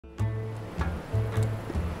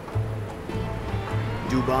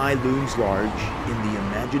Dubai looms large in the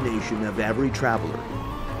imagination of every traveler.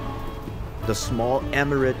 The small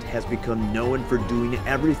emirate has become known for doing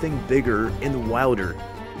everything bigger and wilder,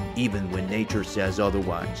 even when nature says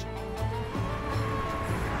otherwise.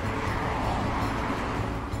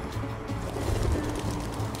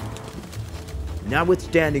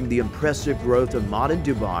 Notwithstanding the impressive growth of modern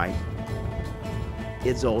Dubai,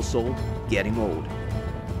 it's also getting old.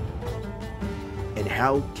 And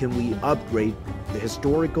how can we upgrade the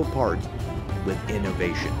historical part with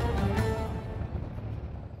innovation?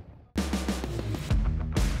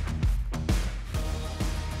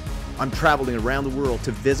 I'm traveling around the world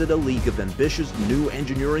to visit a league of ambitious new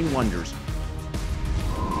engineering wonders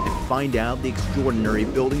and find out the extraordinary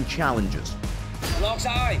building challenges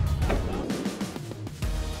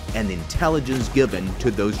and the intelligence given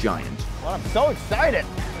to those giants. Well, I'm so excited!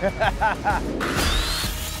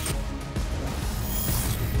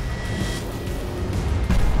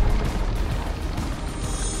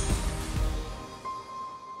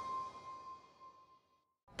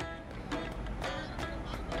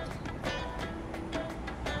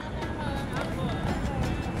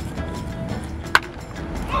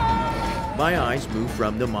 My eyes move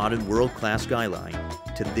from the modern world-class skyline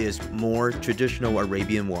to this more traditional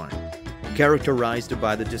Arabian one, characterized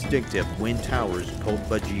by the distinctive wind towers called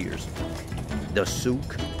bajirs, the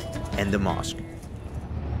souk, and the mosque.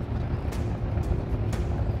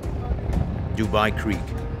 Dubai Creek,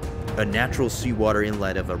 a natural seawater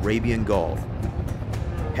inlet of Arabian Gulf,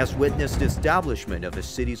 has witnessed the establishment of a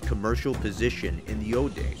city's commercial position in the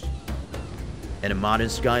old days, and a modern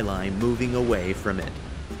skyline moving away from it.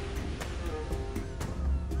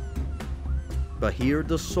 But here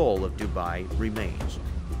the soul of Dubai remains.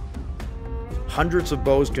 Hundreds of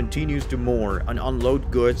boats continues to moor and unload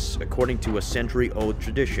goods according to a century-old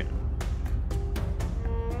tradition.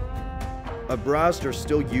 Abras are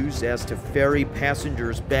still used as to ferry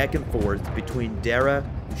passengers back and forth between Dera,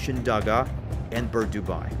 Shindaga, and Bur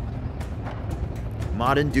Dubai.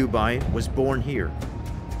 Modern Dubai was born here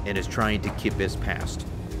and is trying to keep its past.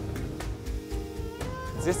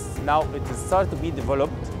 This now it is started to be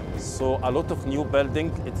developed. So a lot of new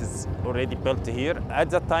building, it is already built here.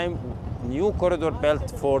 At that time, new corridor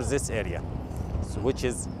built for this area, so which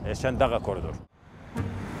is a Shandaga corridor.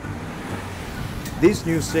 This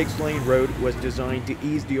new 6-lane road was designed to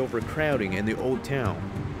ease the overcrowding in the old town,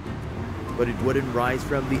 but it wouldn't rise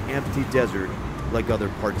from the empty desert like other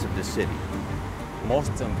parts of the city.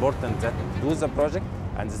 Most important that do the project,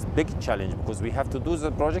 and this big challenge because we have to do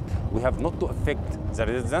the project, we have not to affect the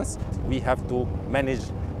residents, we have to manage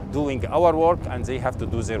doing our work and they have to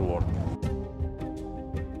do their work.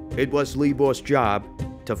 It was Libo's job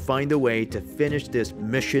to find a way to finish this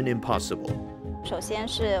mission impossible. 首先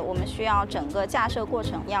是我们需要整个架设过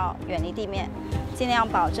程要远离地面，尽量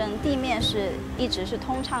保证地面是一直是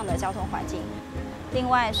通畅的交通环境。另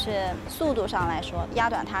外是速度上来说，压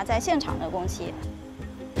短它在现场的工期。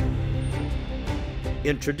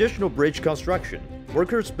In traditional bridge construction,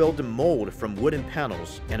 workers build a mold from wooden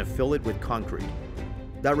panels and fill it with concrete.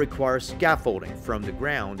 That requires scaffolding from the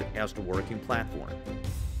ground as the working platform.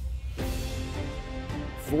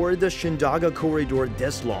 For the Shindaga corridor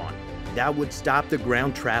this long, that would stop the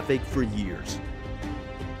ground traffic for years.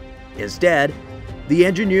 Instead, the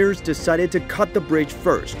engineers decided to cut the bridge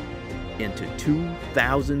first into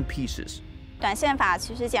 2,000 pieces. 短线法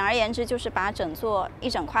其实简而言之就是把整座一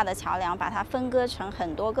整块的桥梁把它分割成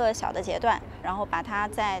很多个小的节段，然后把它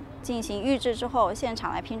在进行预制之后，现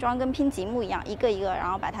场来拼装，跟拼积木一样，一个一个，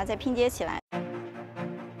然后把它再拼接起来。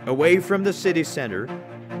Away from the city center,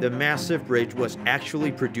 the massive bridge was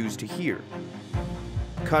actually produced here,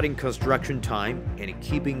 cutting construction time and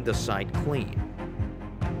keeping the site clean.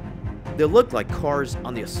 They look like cars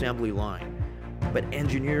on the assembly line, but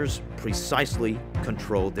engineers precisely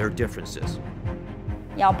control their differences.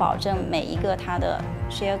 要保证每一个它的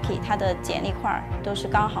shell key 它的剪力块都是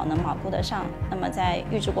刚好能锚固得上，那么在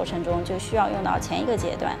预制过程中就需要用到前一个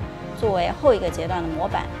阶段作为后一个阶段的模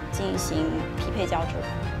板进行匹配交织，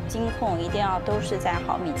金控一定要都是在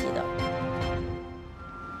毫米级的。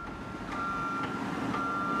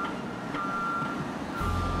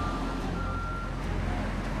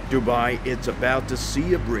Dubai is about to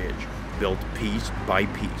see a bridge built piece by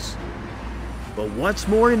piece. But what's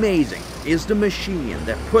more amazing is the machine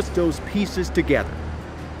that puts those pieces together.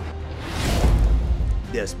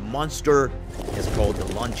 This monster is called the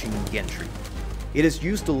launching gantry. It is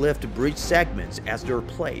used to lift bridge segments as they're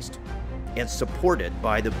placed and supported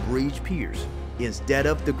by the bridge piers instead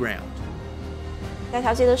of the ground. 该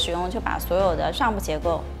条机的使用就把所有的上部结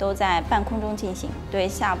构都在半空中进行，对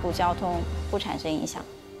下部交通不产生影响。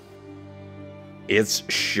It's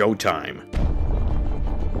showtime.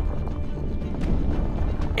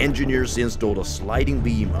 Engineers installed a sliding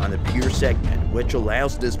beam on the pier segment, which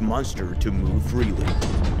allows this monster to move freely.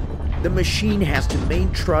 The machine has the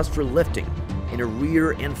main truss for lifting and a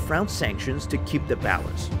rear and front sections to keep the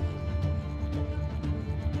balance.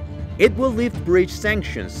 It will lift bridge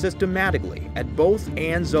sections systematically at both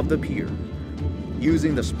ends of the pier,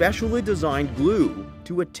 using the specially designed glue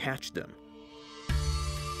to attach them.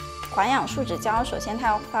 环氧树脂胶首先它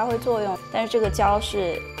要发挥作用，但是这个胶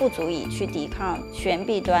是不足以去抵抗悬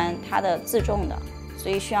臂端它的自重的，所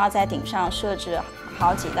以需要在顶上设置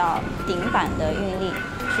好几道顶板的运力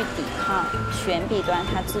去抵抗悬臂端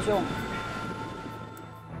它自重。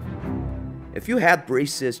If you had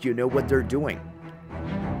braces, you know what they're doing.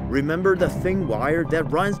 Remember the thin wire that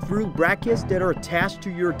runs through brackets that are attached to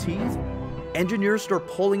your teeth? Engineers are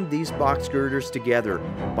pulling these box girders together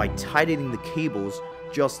by tightening the cables,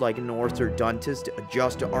 just like an orthodontist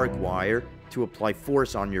adjusts the arc wire to apply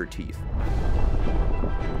force on your teeth.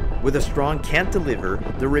 With a strong cantilever,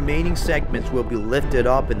 the remaining segments will be lifted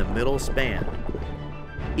up in the middle span.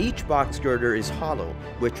 Each box girder is hollow,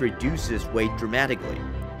 which reduces weight dramatically.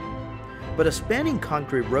 But a spanning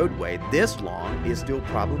concrete roadway this long is still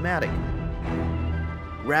problematic.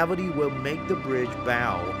 Gravity will make the bridge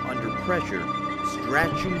bow under pressure,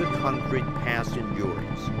 stretching the concrete past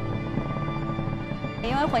endurance.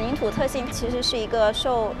 因为混凝土特性其实是一个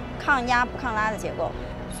受抗压不抗拉的结构，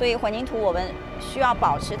所以混凝土我们需要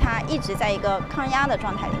保持它一直在一个抗压的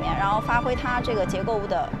状态里面，然后发挥它这个结构物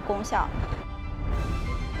的功效。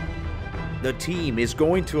The team is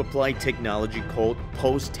going to apply technology called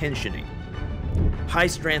post-tensioning.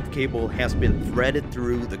 High-strength cable has been threaded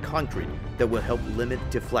through the concrete that will help limit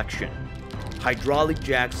deflection. Hydraulic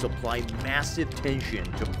jacks supply massive tension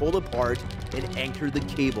to pull apart and anchor the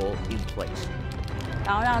cable in place.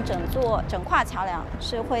 然后让整块桥梁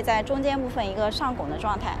是会在中间部分一个上拱的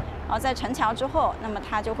状态，然后在成桥之后，那么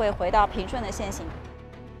它就会回到平顺的线型。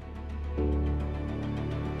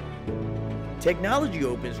Technology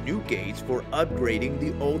opens new gates for upgrading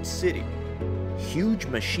the old city. Huge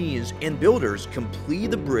machines and builders complete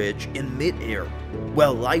the bridge in mid-air,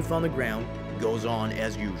 while life on the ground goes on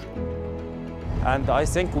as usual. And I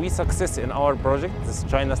think we success in our project, this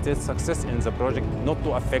China State success in the project, not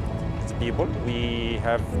to affect the people. We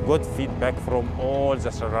have good feedback from all the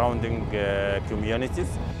surrounding communities.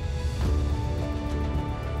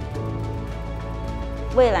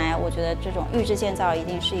 未来，我觉得这种预制建造一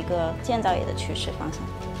定是一个建造业的趋势方向。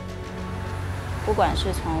不管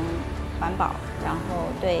是从环保，然后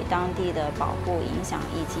对当地的保护影响，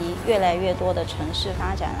以及越来越多的城市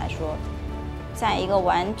发展来说，在一个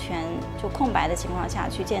完全就空白的情况下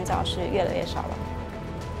去建造是越来越少了。